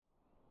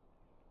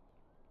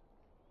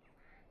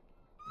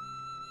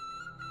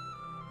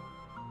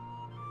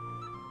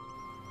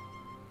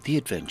The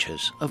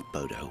Adventures of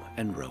Bodo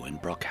and Rowen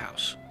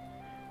Brockhouse.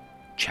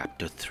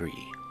 Chapter 3.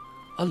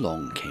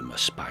 Along Came a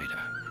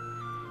Spider,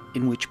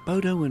 in which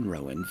Bodo and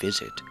Rowen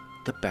visit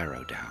the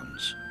Barrow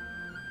Downs.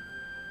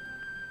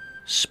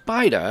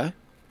 "Spider,"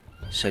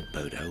 said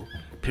Bodo,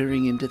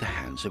 peering into the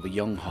hands of a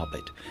young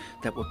hobbit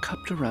that were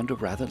cupped around a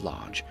rather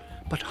large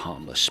but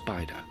harmless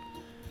spider.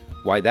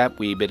 "Why, that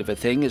wee bit of a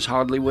thing is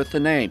hardly worth the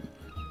name.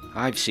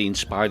 I've seen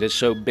spiders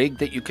so big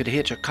that you could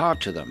hitch a cart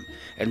to them,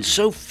 and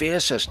so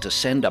fierce as to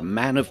send a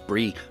man of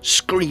Bree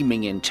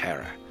screaming in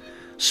terror.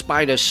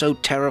 Spiders so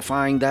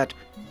terrifying that—"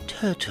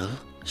 "Turtle,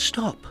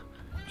 stop.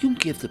 You'll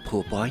give the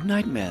poor boy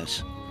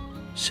nightmares,"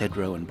 said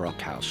Rowen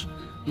Brockhouse,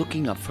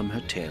 looking up from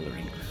her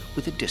tailoring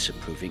with a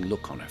disapproving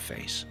look on her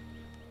face.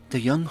 The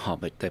young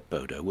hobbit that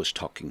Bodo was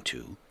talking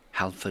to,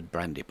 Halford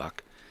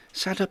Brandybuck,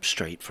 sat up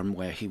straight from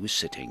where he was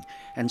sitting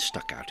and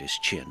stuck out his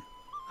chin.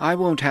 "I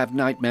won't have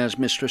nightmares,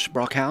 Mistress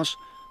Brockhouse,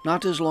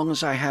 not as long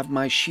as I have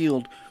my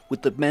shield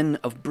with the men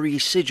of Bree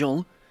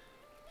sigil,"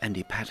 and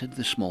he patted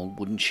the small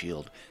wooden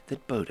shield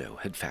that Bodo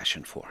had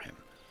fashioned for him.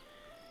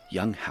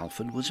 Young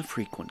Halford was a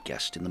frequent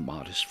guest in the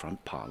modest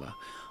front parlour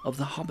of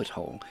the Hobbit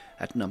Hole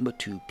at No.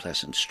 2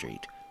 Pleasant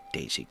Street,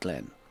 Daisy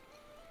Glen.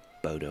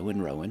 Bodo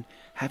and Rowen,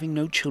 having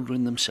no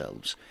children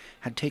themselves,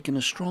 had taken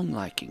a strong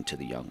liking to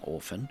the young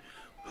orphan,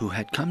 who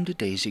had come to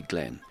Daisy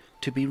Glen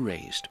to be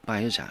raised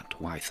by his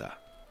Aunt Wyther.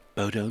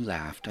 Bodo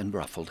laughed and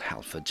ruffled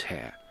Halford's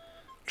hair.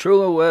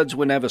 "Truer words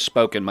were never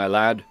spoken, my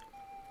lad."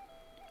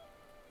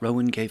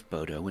 Rowen gave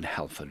Bodo and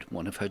Halford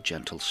one of her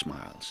gentle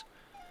smiles.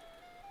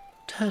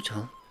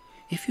 "Turtle,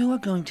 if you are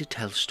going to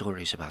tell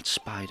stories about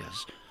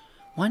spiders,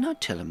 why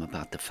not tell him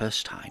about the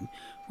first time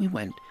we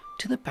went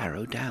to the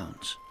Barrow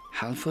Downs?"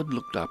 Halford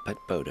looked up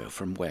at Bodo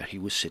from where he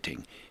was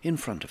sitting in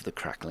front of the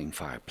crackling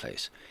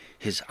fireplace,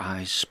 his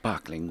eyes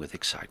sparkling with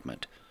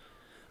excitement.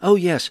 "Oh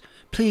yes,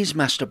 please,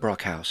 Master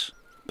Brockhouse."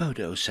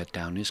 Bodo set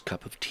down his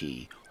cup of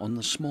tea on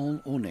the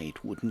small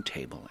ornate wooden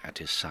table at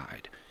his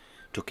side,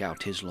 took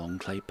out his long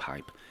clay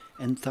pipe,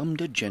 and thumbed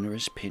a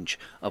generous pinch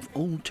of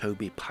old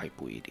Toby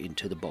pipeweed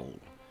into the bowl.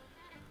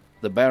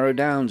 "The Barrow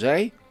Downs,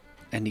 eh?"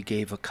 And he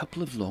gave a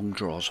couple of long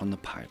draws on the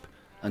pipe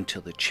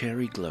until the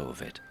cherry glow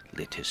of it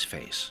lit his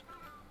face.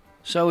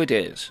 "So it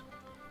is."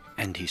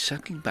 And he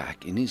settled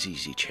back in his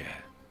easy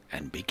chair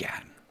and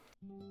began.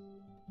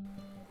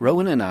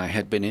 Rowen and I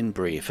had been in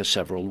Bree for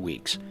several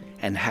weeks,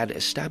 and had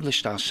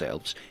established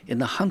ourselves in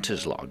the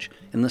Hunter's Lodge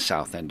in the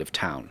south end of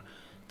town,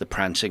 the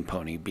prancing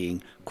pony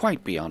being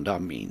quite beyond our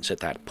means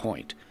at that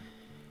point.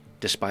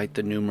 Despite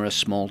the numerous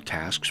small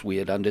tasks we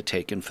had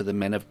undertaken for the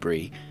men of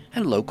Bree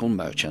and local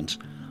merchants,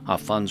 our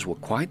funds were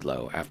quite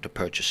low after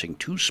purchasing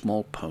 2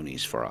 small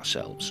ponies for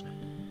ourselves.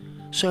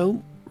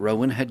 So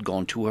Rowen had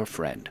gone to her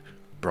friend,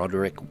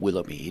 Broderick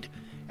Willowmead,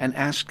 and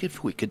asked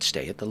if we could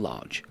stay at the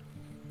lodge.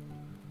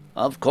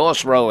 "Of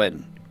course,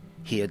 Rowen,"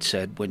 he had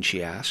said when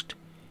she asked.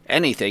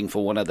 "Anything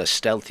for one of the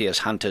stealthiest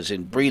hunters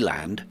in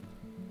Breeland."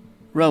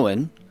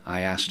 "Rowen,"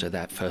 I asked her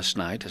that first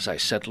night as I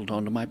settled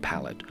onto my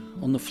pallet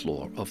on the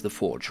floor of the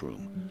forge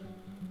room,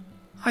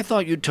 "I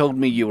thought you told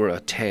me you were a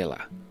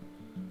tailor."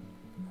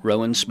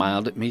 Rowen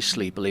smiled at me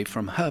sleepily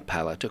from her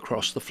pallet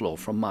across the floor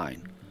from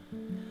mine.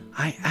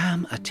 "I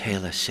am a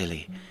tailor,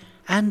 silly,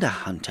 and a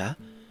hunter,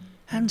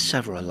 and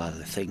several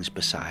other things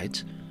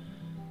besides."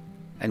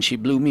 And she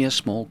blew me a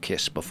small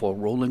kiss before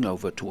rolling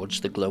over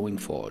towards the glowing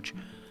forge,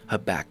 her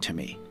back to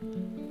me.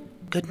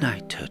 "Good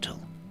night,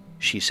 Turtle,"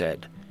 she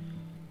said.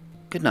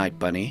 "Good night,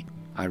 Bunny,"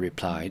 I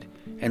replied,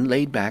 and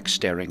laid back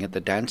staring at the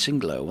dancing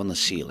glow on the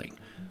ceiling,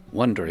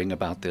 wondering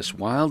about this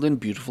wild and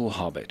beautiful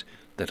hobbit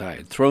that I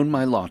had thrown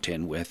my lot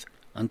in with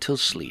until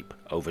sleep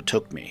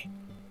overtook me.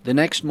 The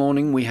next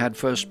morning we had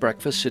first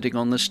breakfast sitting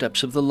on the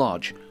steps of the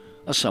lodge,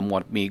 a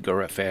somewhat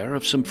meagre affair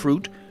of some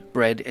fruit,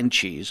 bread and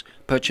cheese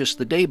purchased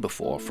the day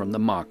before from the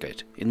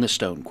market in the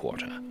Stone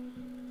Quarter.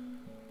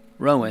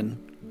 "Rowen,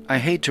 I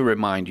hate to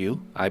remind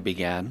you," I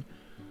began.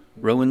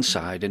 Rowen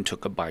sighed and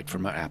took a bite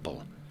from her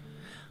apple.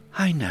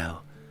 "I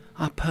know,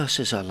 our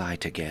purses are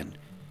light again,"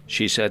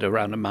 she said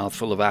around a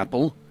mouthful of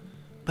apple.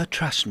 "But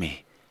trust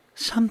me,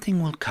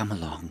 something will come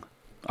along."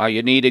 "Are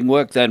you needing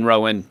work then,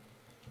 Rowen?"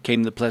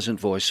 came the pleasant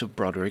voice of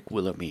Broderick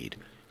Willowmead,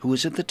 who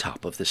was at the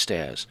top of the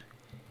stairs.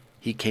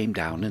 He came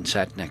down and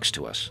sat next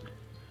to us.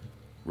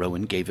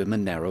 Rowen gave him a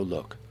narrow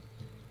look.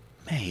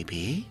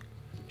 "Maybe,"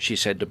 she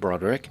said to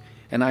Broderick,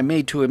 and I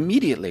made to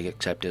immediately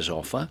accept his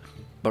offer,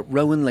 but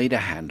Rowen laid a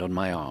hand on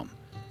my arm.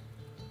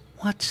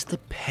 "What's the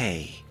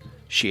pay?"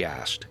 she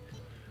asked.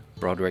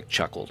 Broderick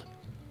chuckled.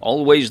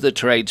 "Always the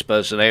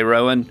tradesperson, eh,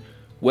 Rowen?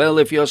 Well,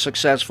 if you're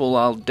successful,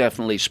 I'll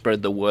definitely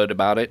spread the word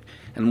about it,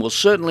 and will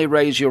certainly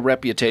raise your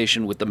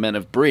reputation with the men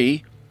of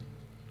Bree."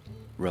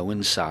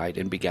 Rowen sighed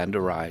and began to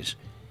rise.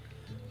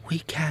 "We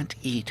can't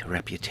eat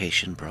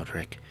reputation,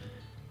 Broderick.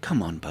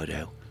 Come on,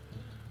 Bodo."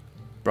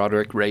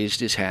 Broderick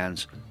raised his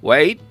hands.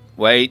 Wait.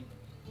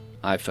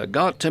 I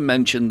forgot to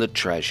mention the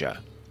treasure."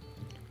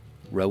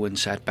 Rowen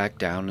sat back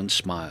down and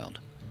smiled.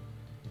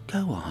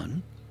 "Go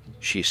on,"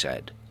 she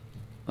said.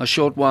 A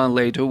short while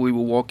later we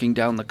were walking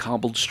down the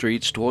cobbled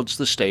streets towards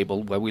the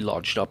stable where we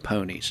lodged our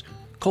ponies,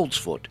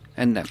 Coltsfoot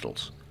and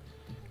Nettles.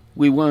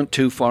 We weren't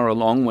too far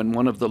along when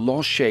one of the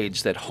lost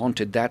shades that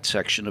haunted that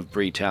section of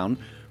Breetown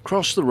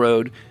crossed the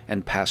road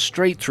and passed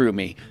straight through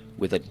me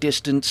with a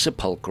distant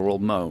sepulchral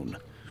moan.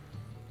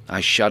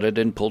 I shuddered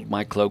and pulled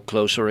my cloak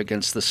closer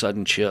against the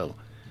sudden chill.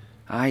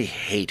 "I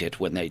hate it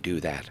when they do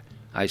that,"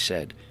 I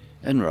said,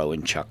 and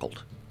Rowen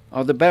chuckled.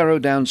 "Are the Barrow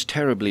Downs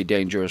terribly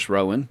dangerous,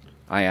 Rowen?"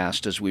 I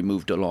asked as we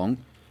moved along.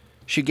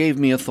 She gave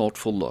me a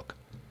thoughtful look.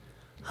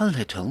 "A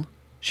little,"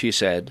 she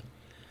said,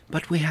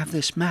 "but we have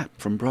this map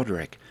from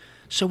Broderick,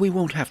 so we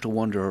won't have to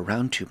wander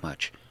around too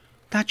much.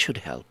 That should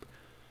help."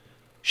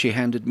 She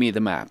handed me the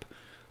map,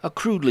 a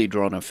crudely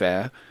drawn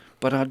affair,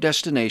 but our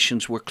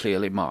destinations were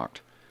clearly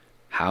marked.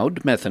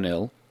 Howd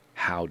Methanil,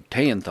 Howd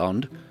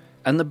Taenthond,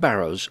 and the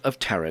Barrows of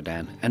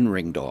Taradan and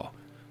Ringdor.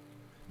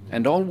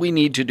 And all we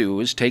need to do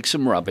is take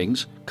some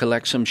rubbings,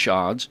 collect some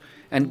shards,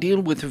 and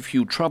deal with a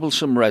few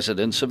troublesome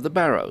residents of the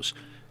Barrows,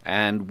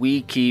 and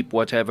we keep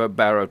whatever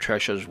Barrow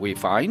treasures we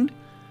find?"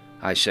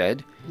 I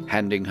said,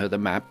 handing her the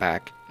map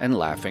back and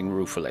laughing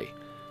ruefully.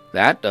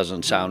 "That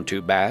doesn't sound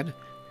too bad."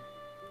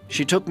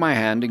 She took my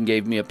hand and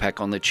gave me a peck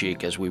on the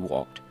cheek as we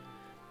walked.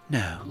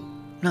 "No,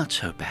 not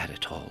so bad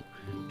at all,"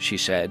 she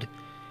said,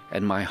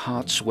 and my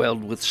heart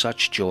swelled with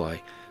such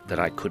joy that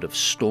I could have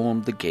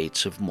stormed the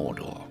gates of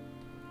Mordor.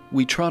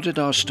 We trotted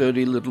our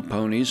sturdy little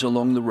ponies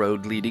along the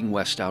road leading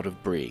west out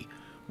of Bree,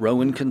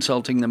 Rowen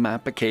consulting the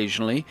map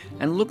occasionally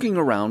and looking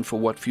around for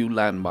what few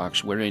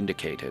landmarks were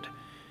indicated.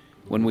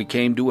 When we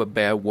came to a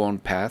bare-worn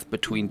path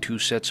between two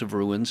sets of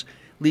ruins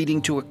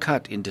leading to a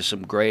cut into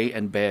some grey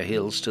and bare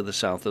hills to the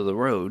south of the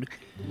road,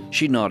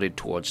 she nodded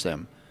towards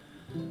them.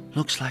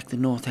 "Looks like the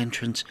north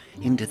entrance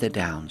into the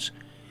Downs,"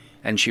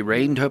 and she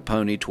reined her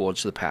pony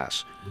towards the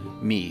pass,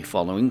 me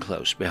following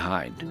close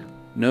behind.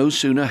 No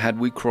sooner had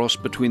we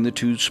crossed between the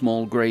two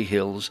small grey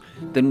hills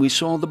than we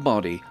saw the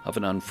body of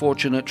an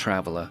unfortunate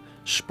traveller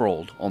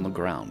sprawled on the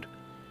ground.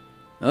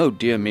 "Oh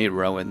dear me,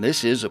 Rowen,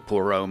 this is a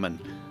poor omen,"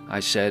 I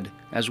said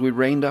as we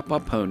reined up our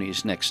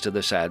ponies next to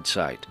the sad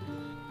sight.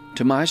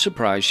 To my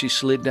surprise, she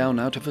slid down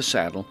out of her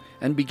saddle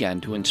and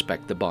began to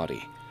inspect the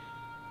body.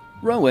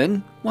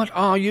 "Rowen, what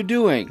are you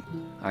doing?"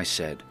 I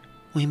said.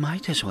 "We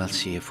might as well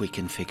see if we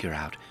can figure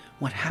out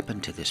what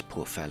happened to this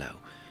poor fellow,"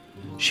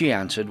 she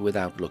answered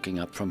without looking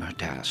up from her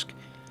task.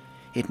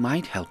 "It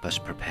might help us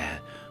prepare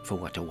for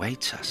what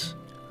awaits us."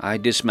 I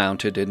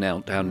dismounted and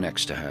knelt down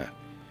next to her.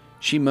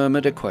 She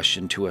murmured a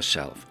question to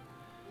herself.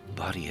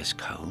 "Body is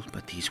cold,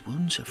 but these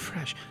wounds are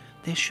fresh.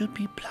 There should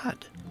be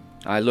blood."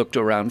 I looked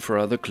around for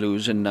other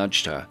clues and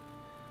nudged her.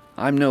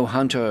 "I'm no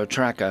hunter or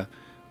tracker,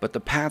 but the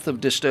path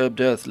of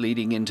disturbed earth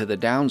leading into the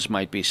Downs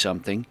might be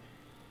something."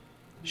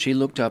 She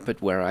looked up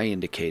at where I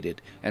indicated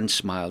and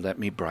smiled at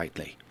me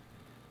brightly.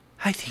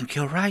 "I think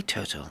you're right,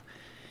 Turtle,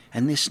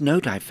 and this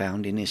note I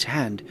found in his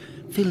hand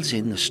fills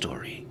in the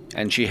story."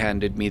 And she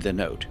handed me the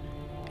note.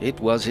 It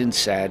was in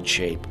sad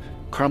shape,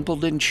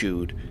 crumpled and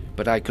chewed,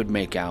 but I could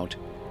make out,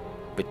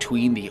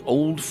 "Between the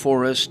old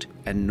forest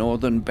and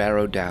northern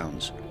Barrow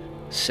Downs.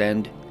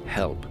 Send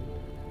help."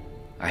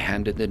 I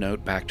handed the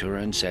note back to her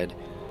and said,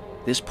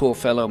 "This poor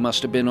fellow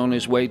must have been on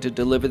his way to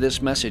deliver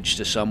this message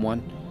to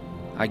someone.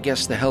 I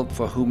guess the help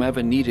for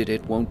whomever needed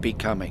it won't be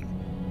coming."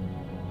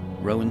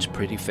 Rowen's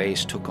pretty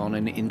face took on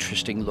an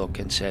interesting look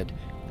and said,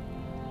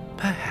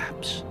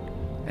 "Perhaps,"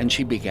 and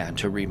she began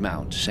to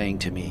remount, saying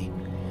to me,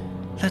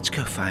 "Let's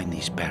go find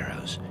these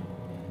Barrows,"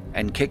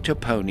 and kicked her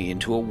pony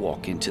into a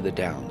walk into the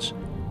Downs.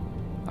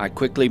 I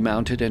quickly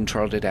mounted and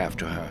trotted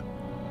after her.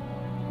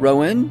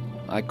 "Rowen,"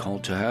 I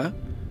called to her,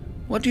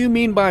 "what do you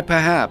mean by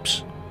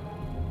perhaps?"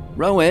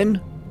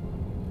 "Rowen!"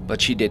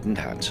 But she didn't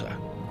answer.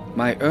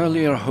 My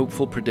earlier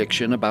hopeful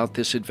prediction about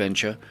this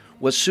adventure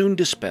was soon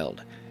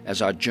dispelled,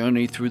 as our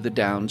journey through the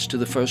Downs to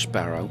the first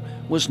Barrow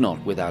was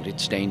not without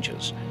its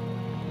dangers.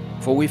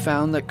 For we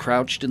found that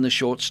crouched in the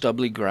short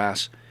stubbly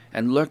grass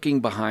and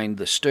lurking behind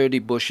the sturdy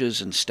bushes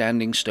and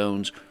standing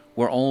stones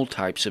were all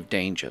types of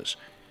dangers.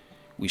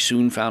 We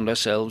soon found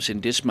ourselves in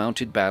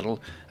dismounted battle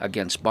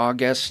against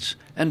barguests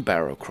and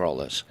barrow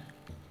crawlers.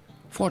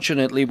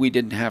 Fortunately, we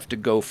didn't have to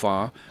go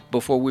far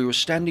before we were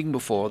standing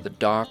before the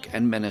dark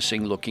and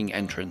menacing-looking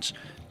entrance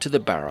to the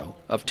Barrow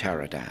of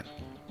Taradan.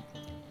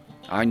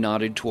 I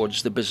nodded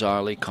towards the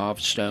bizarrely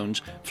carved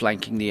stones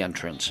flanking the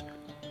entrance.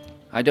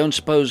 "I don't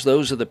suppose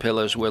those are the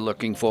pillars we're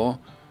looking for?"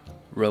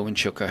 Rowen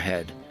shook her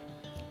head.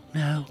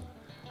 "No,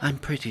 I'm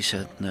pretty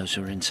certain those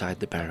are inside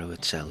the barrow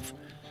itself.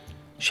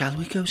 Shall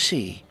we go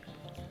see?"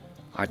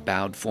 I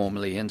bowed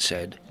formally and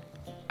said,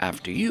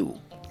 "After you."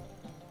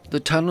 The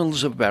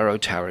tunnels of Barrow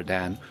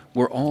Taradan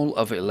were all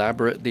of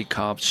elaborately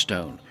carved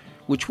stone,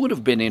 which would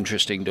have been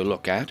interesting to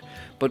look at,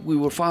 but we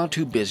were far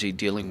too busy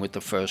dealing with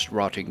the first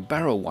rotting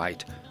barrow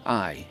wight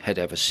I had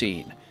ever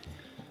seen.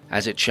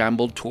 As it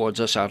shambled towards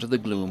us out of the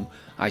gloom,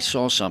 I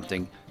saw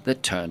something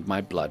that turned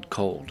my blood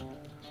cold.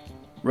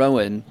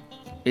 "Rowen,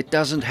 it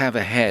doesn't have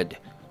a head."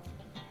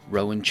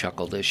 Rowen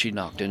chuckled as she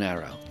nocked an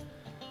arrow.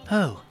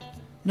 "Oh,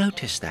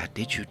 notice that,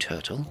 did you,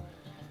 Turtle?"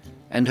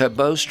 and her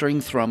bowstring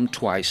thrummed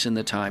twice in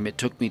the time it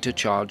took me to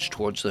charge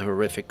towards the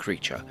horrific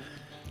creature,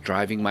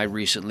 driving my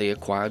recently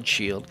acquired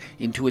shield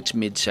into its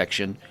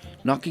midsection,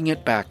 knocking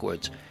it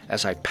backwards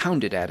as I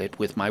pounded at it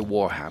with my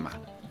warhammer.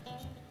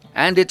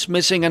 "And it's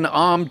missing an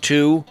arm,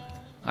 too,"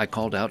 I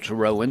called out to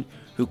Rowen,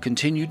 who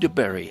continued to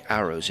bury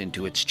arrows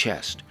into its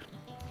chest.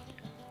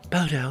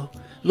 "Bodo,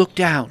 look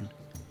down."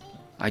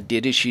 I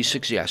did as she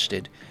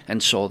suggested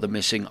and saw the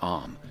missing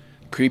arm,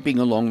 creeping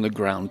along the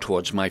ground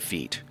towards my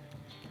feet.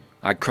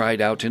 I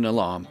cried out in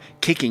alarm,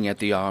 kicking at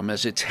the arm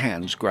as its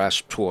hands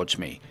grasped towards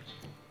me.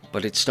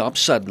 But it stopped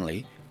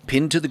suddenly,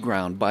 pinned to the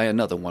ground by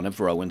another one of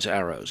Rowen's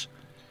arrows.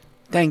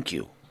 "Thank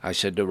you," I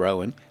said to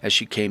Rowen as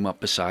she came up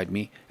beside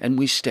me and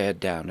we stared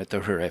down at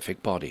the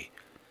horrific body.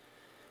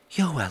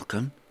 "You're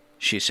welcome,"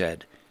 she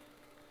said.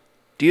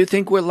 "Do you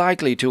think we're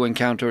likely to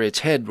encounter its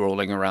head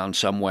rolling around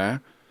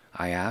somewhere?"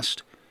 I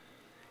asked.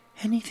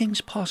 "Anything's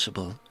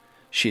possible,"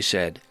 she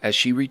said as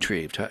she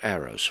retrieved her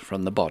arrows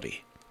from the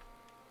body.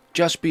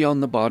 Just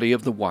beyond the body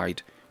of the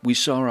white, we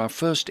saw our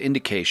first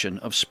indication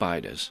of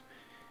spiders.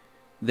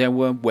 There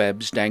were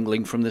webs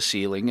dangling from the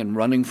ceiling and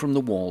running from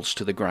the walls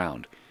to the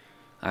ground.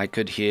 I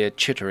could hear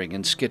chittering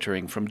and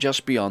skittering from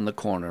just beyond the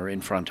corner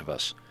in front of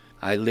us.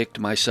 I licked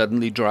my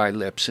suddenly dry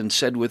lips and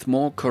said with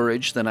more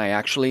courage than I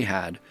actually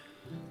had,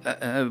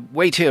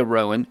 "Wait here,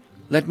 Rowen.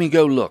 Let me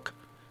go look."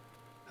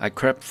 I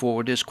crept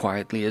forward as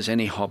quietly as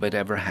any hobbit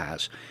ever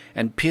has,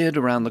 and peered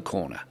around the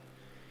corner.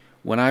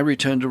 When I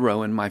returned to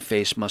Rowen, my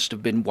face must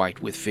have been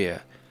white with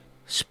fear.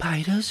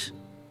 "Spiders?"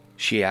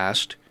 she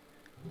asked.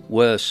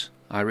 "Worse,"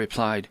 I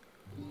replied.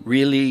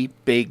 "Really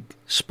big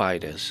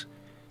spiders."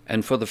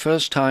 And for the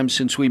first time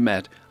since we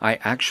met, I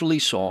actually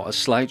saw a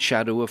slight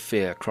shadow of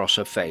fear cross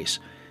her face,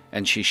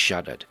 and she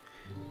shuddered.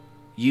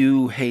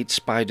 "You hate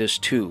spiders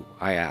too?"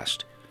 I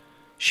asked.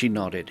 She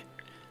nodded.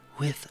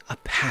 "With a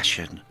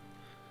passion."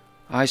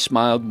 I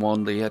smiled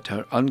wanly at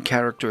her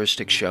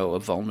uncharacteristic show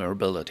of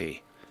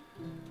vulnerability.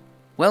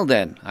 "Well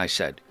then," I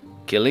said,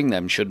 "killing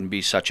them shouldn't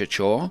be such a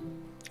chore."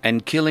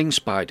 And killing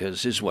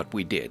spiders is what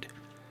we did.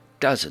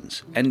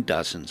 Dozens and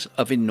dozens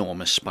of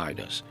enormous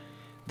spiders.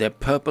 Their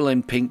purple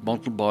and pink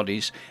mottled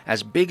bodies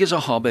as big as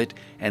a hobbit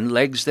and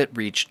legs that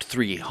reached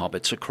 3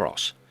 hobbits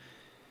across.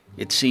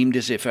 It seemed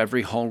as if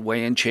every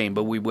hallway and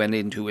chamber we went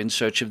into in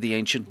search of the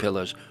ancient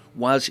pillars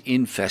was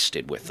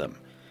infested with them.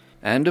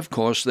 And of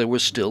course there were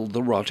still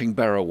the rotting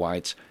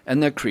Barrow-wights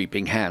and their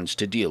creeping hands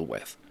to deal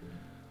with.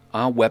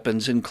 Our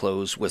weapons and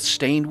clothes were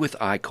stained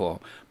with ichor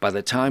by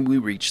the time we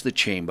reached the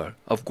chamber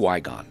of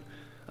Qui-Gon,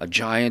 a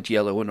giant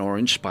yellow and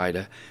orange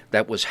spider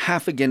that was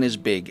half again as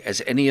big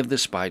as any of the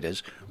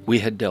spiders we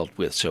had dealt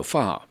with so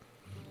far.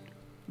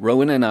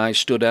 Rowen and I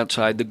stood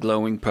outside the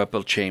glowing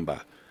purple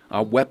chamber,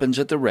 our weapons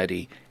at the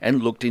ready,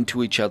 and looked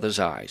into each other's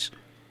eyes.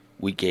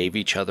 We gave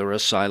each other a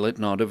silent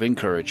nod of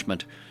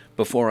encouragement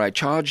before I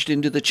charged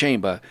into the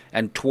chamber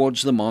and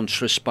towards the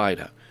monstrous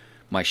spider,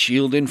 my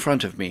shield in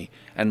front of me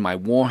and my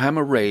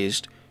warhammer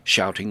raised,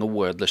 shouting a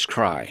wordless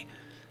cry.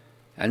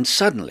 And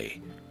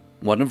suddenly,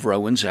 one of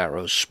Rowen's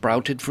arrows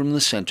sprouted from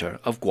the center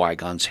of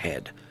Qui-Gon's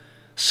head,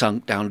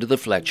 sunk down to the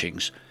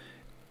fletchings,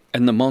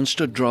 and the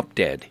monster dropped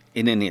dead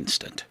in an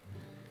instant.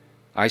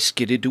 I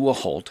skidded to a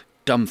halt,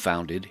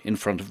 dumbfounded, in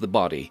front of the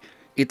body,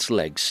 its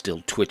legs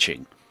still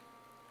twitching.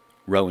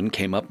 Rowen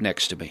came up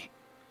next to me.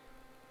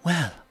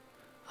 "Well,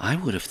 I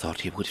would have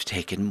thought he would have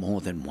taken more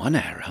than one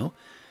arrow.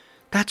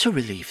 That's a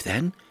relief,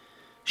 then.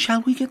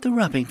 Shall we get the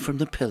rubbing from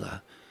the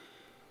pillar?"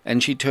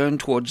 And she turned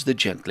towards the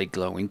gently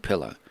glowing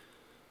pillar.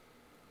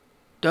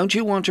 "Don't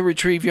you want to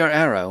retrieve your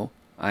arrow?"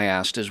 I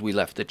asked as we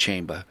left the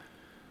chamber.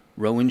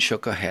 Rowen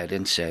shook her head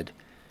and said,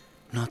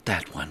 "Not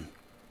that one."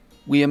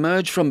 We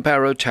emerged from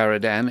Barrow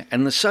Taradan,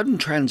 and the sudden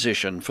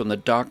transition from the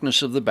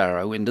darkness of the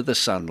barrow into the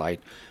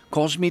sunlight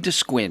caused me to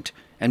squint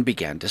and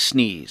began to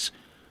sneeze.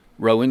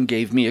 Rowen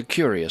gave me a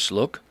curious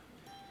look.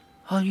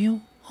 "Are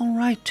you all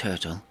right,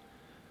 Turtle?"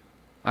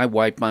 I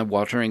wiped my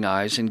watering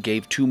eyes and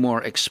gave 2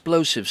 more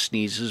explosive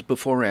sneezes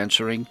before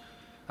answering,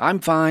 I'm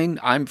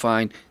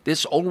fine.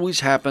 This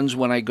always happens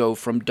when I go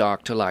from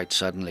dark to light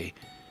suddenly."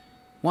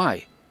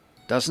 "Why?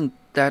 Doesn't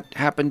that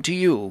happen to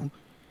you?"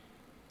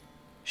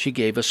 She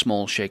gave a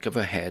small shake of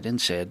her head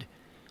and said,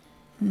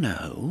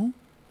 "No."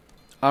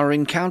 Our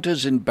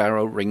encounters in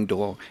Barrow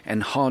Ringdoor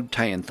and Hard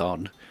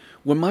Taenthon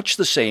were much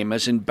the same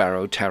as in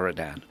Barrow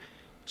Taradan.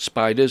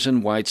 Spiders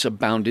and wights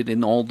abounded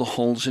in all the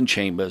halls and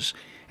chambers,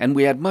 and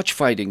we had much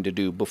fighting to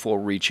do before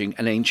reaching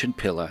an ancient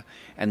pillar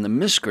and the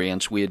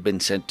miscreants we had been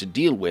sent to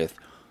deal with,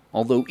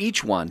 although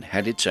each one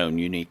had its own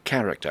unique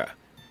character.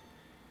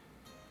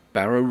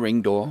 Barrow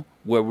Ringdoor,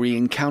 where we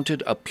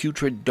encountered a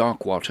putrid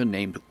darkwater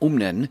named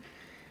Umnen,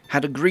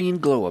 had a green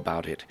glow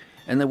about it,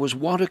 and there was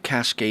water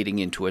cascading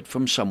into it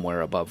from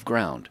somewhere above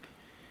ground.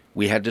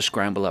 We had to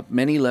scramble up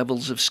many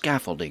levels of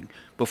scaffolding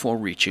before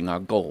reaching our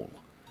goal.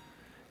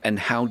 And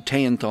Howd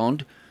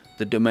Taenthond,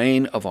 the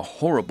domain of a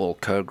horrible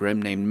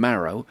Kurgrim named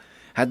Marrow,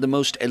 had the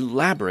most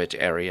elaborate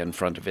area in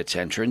front of its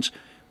entrance,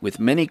 with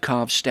many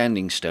carved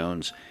standing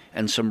stones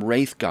and some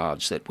wraith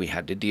guards that we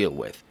had to deal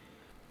with.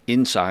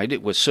 Inside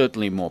it was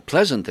certainly more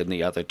pleasant than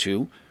the other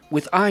two,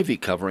 with ivy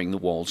covering the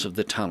walls of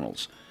the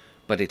tunnels,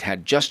 but it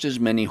had just as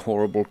many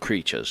horrible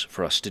creatures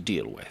for us to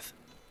deal with.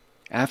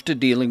 After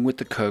dealing with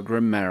the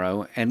Kurgram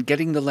marrow and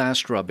getting the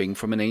last rubbing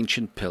from an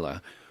ancient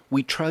pillar,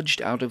 we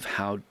trudged out of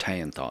Howd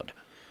Taenthod,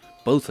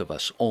 both of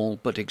us all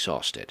but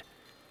exhausted.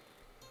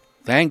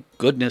 "Thank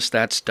goodness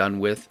that's done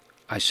with,"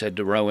 I said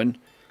to Rowen.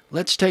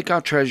 "Let's take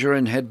our treasure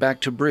and head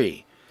back to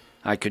Bree.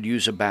 I could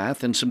use a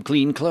bath and some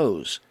clean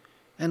clothes."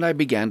 And I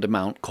began to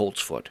mount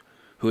Coltsfoot,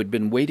 who had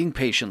been waiting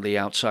patiently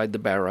outside the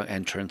barrow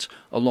entrance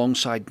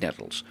alongside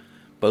Nettles,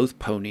 both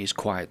ponies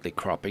quietly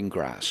cropping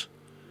grass.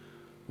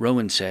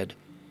 Rowen said,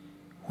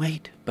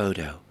 "Wait,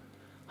 Bodo.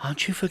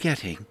 Aren't you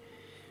forgetting?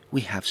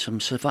 We have some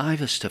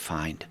survivors to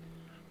find."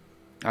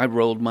 I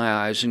rolled my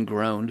eyes and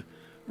groaned.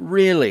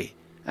 "Really?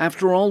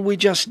 After all we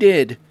just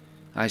did?"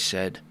 I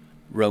said.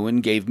 Rowen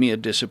gave me a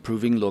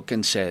disapproving look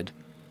and said,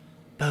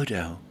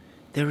 "Bodo,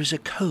 there is a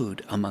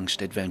code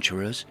amongst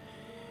adventurers.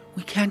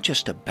 We can't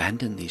just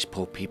abandon these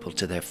poor people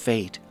to their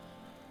fate."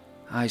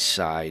 I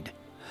sighed.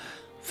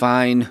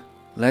 "Fine,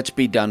 let's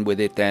be done with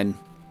it then."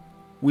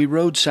 We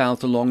rode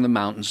south along the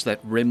mountains that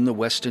rim the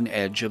western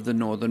edge of the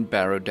northern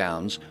Barrow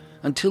Downs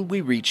until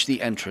we reached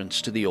the entrance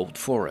to the old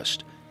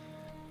forest.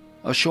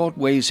 A short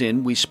ways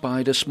in we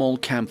spied a small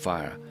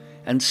campfire,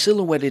 and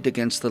silhouetted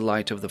against the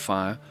light of the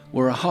fire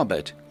were a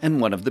hobbit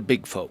and one of the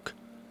big folk.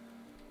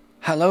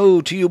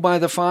 "Hello to you by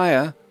the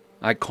fire,"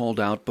 I called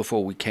out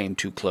before we came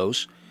too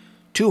close.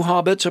 "Two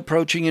hobbits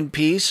approaching in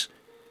peace?"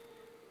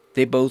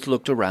 They both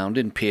looked around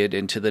and peered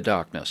into the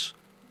darkness.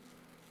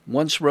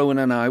 Once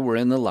Rowen and I were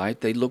in the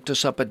light, they looked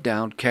us up and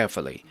down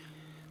carefully,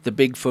 the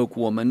big folk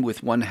woman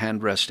with one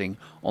hand resting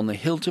on the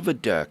hilt of a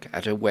dirk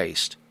at her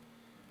waist.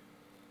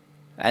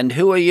 "And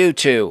who are you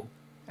two?"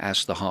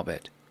 asked the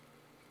hobbit.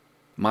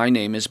 "My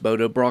name is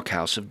Bodo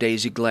Brockhouse of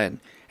Daisy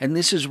Glen, and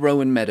this is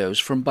Rowen Meadows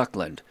from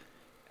Buckland.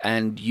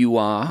 And you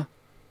are?"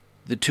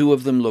 The two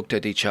of them looked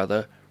at each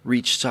other,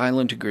 reached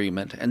silent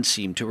agreement, and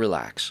seemed to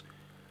relax.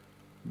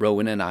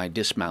 Rowen and I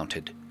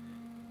dismounted.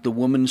 The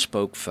woman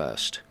spoke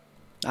first.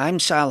 "I'm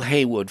Sal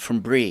Haywood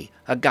from Bree,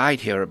 a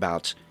guide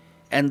hereabouts,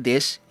 and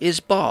this is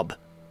Bob."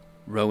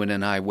 Rowen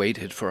and I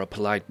waited for a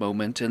polite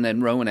moment, and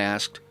then Rowen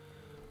asked,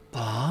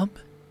 "Bob?"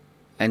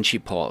 And she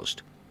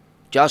paused.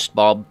 "Just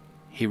Bob,"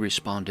 he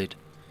responded.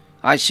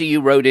 "I see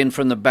you rode in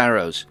from the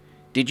Barrows.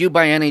 Did you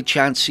by any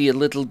chance see a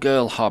little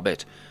girl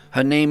hobbit?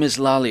 Her name is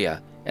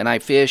Lalia, and I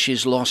fear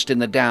she's lost in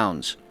the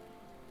Downs."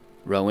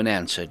 Rowen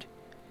answered,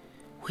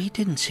 "We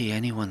didn't see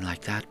anyone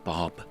like that,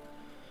 Bob."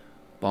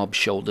 Bob's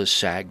shoulders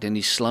sagged, and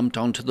he slumped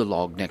onto the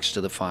log next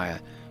to the fire,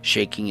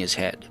 shaking his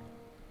head.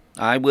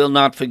 "I will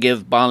not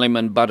forgive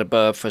Barliman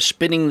Butterbur for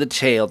spinning the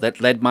tale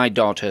that led my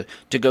daughter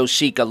to go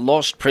seek a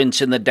lost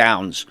prince in the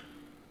Downs.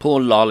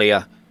 Poor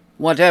Lalia.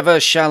 Whatever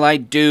shall I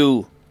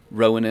do?"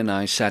 Rowen and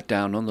I sat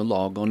down on the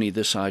log on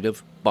either side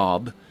of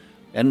Bob,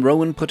 and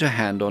Rowen put a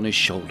hand on his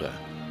shoulder.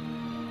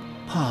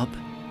 "Bob,"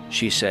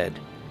 she said,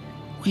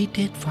 "we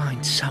did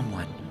find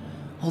someone,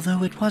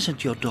 although it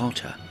wasn't your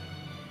daughter.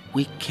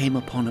 We came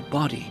upon a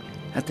body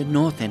at the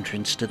north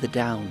entrance to the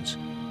Downs,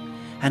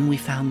 and we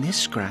found this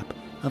scrap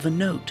of a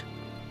note."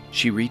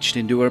 She reached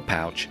into her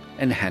pouch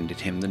and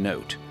handed him the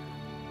note.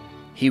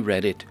 He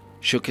read it,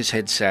 shook his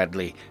head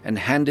sadly, and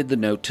handed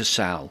the note to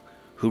Sal,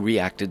 who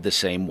reacted the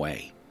same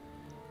way.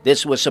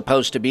 "This was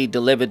supposed to be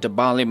delivered to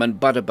Barliman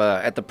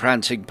Butterbur at the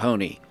Prancing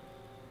Pony."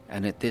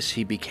 And at this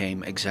he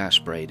became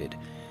exasperated.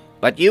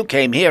 "But you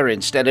came here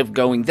instead of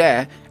going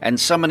there and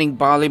summoning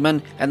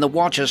Barliman and the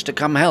Watchers to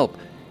come help.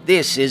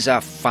 This is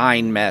a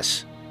fine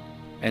mess."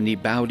 And he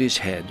bowed his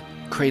head,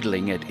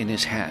 cradling it in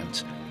his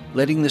hands,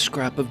 letting the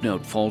scrap of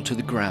note fall to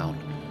the ground,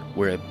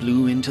 where it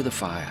blew into the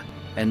fire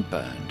and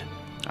burned.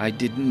 I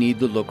didn't need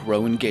the look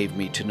Rowen gave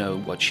me to know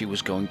what she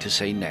was going to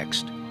say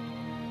next.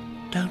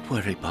 "Don't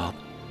worry, Bob.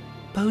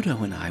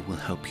 Bodo and I will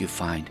help you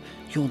find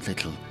your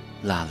little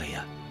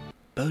Lalia."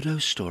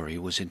 Bodo's story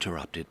was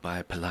interrupted by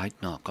a polite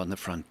knock on the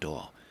front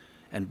door,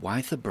 and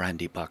Wytha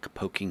Brandybuck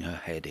poking her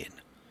head in.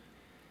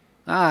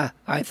 "Ah,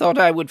 I thought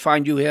I would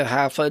find you here,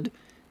 Halford.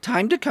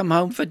 Time to come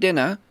home for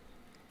dinner."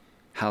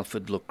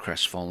 Halford looked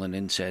crestfallen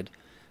and said,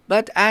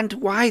 "But Aunt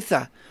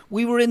Wytha,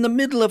 we were in the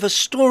middle of a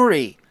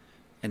story."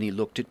 And he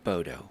looked at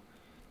Bodo.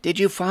 "Did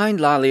you find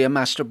Lalia,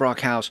 Master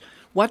Brockhouse?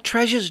 What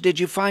treasures did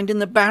you find in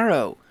the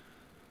barrow?"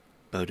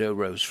 Bodo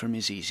rose from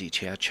his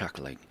easy-chair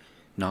chuckling,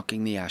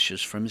 knocking the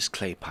ashes from his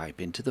clay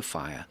pipe into the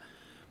fire,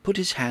 put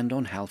his hand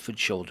on Halford's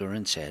shoulder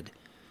and said,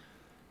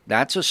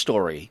 "That's a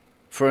story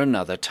for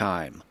another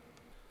time."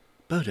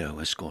 Bodo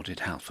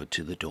escorted Halford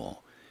to the door,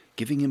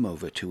 giving him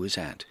over to his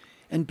aunt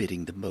and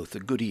bidding them both a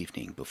good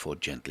evening before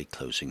gently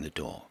closing the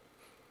door.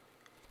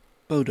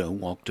 Bodo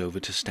walked over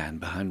to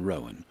stand behind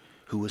Rowen,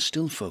 who was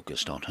still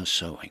focused on her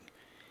sewing.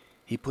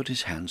 He put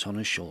his hands on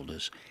her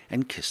shoulders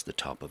and kissed the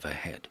top of her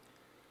head.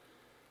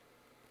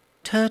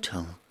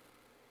 "Turtle,"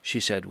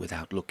 she said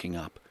without looking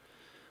up,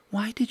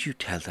 "why did you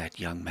tell that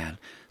young man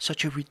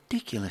such a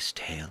ridiculous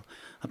tale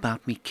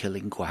about me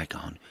killing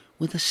Qui-Gon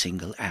with a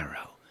single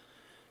arrow?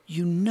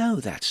 You know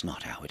that's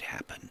not how it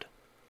happened.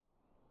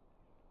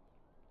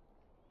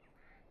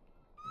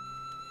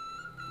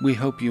 We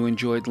hope you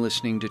enjoyed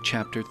listening to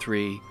Chapter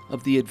 3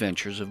 of The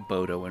Adventures of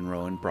Bodo and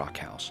Rowen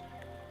Brockhouse,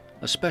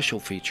 a special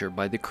feature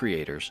by the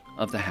creators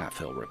of the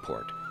Half-Hill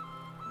Report.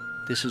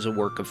 This is a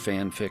work of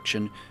fan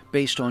fiction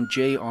based on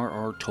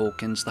J.R.R.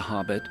 Tolkien's The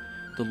Hobbit,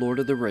 The Lord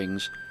of the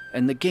Rings,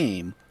 and the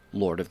game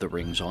Lord of the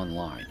Rings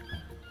Online.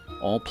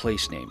 All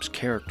place names,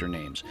 character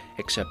names,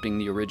 excepting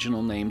the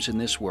original names in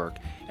this work,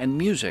 and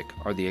music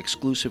are the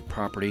exclusive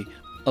property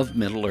of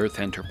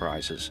Middle-earth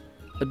Enterprises,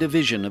 a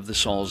division of the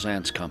Saul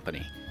Zaentz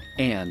Company,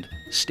 and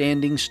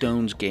Standing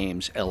Stones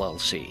Games,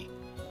 LLC.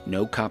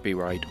 No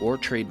copyright or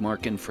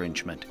trademark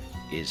infringement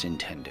is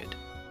intended.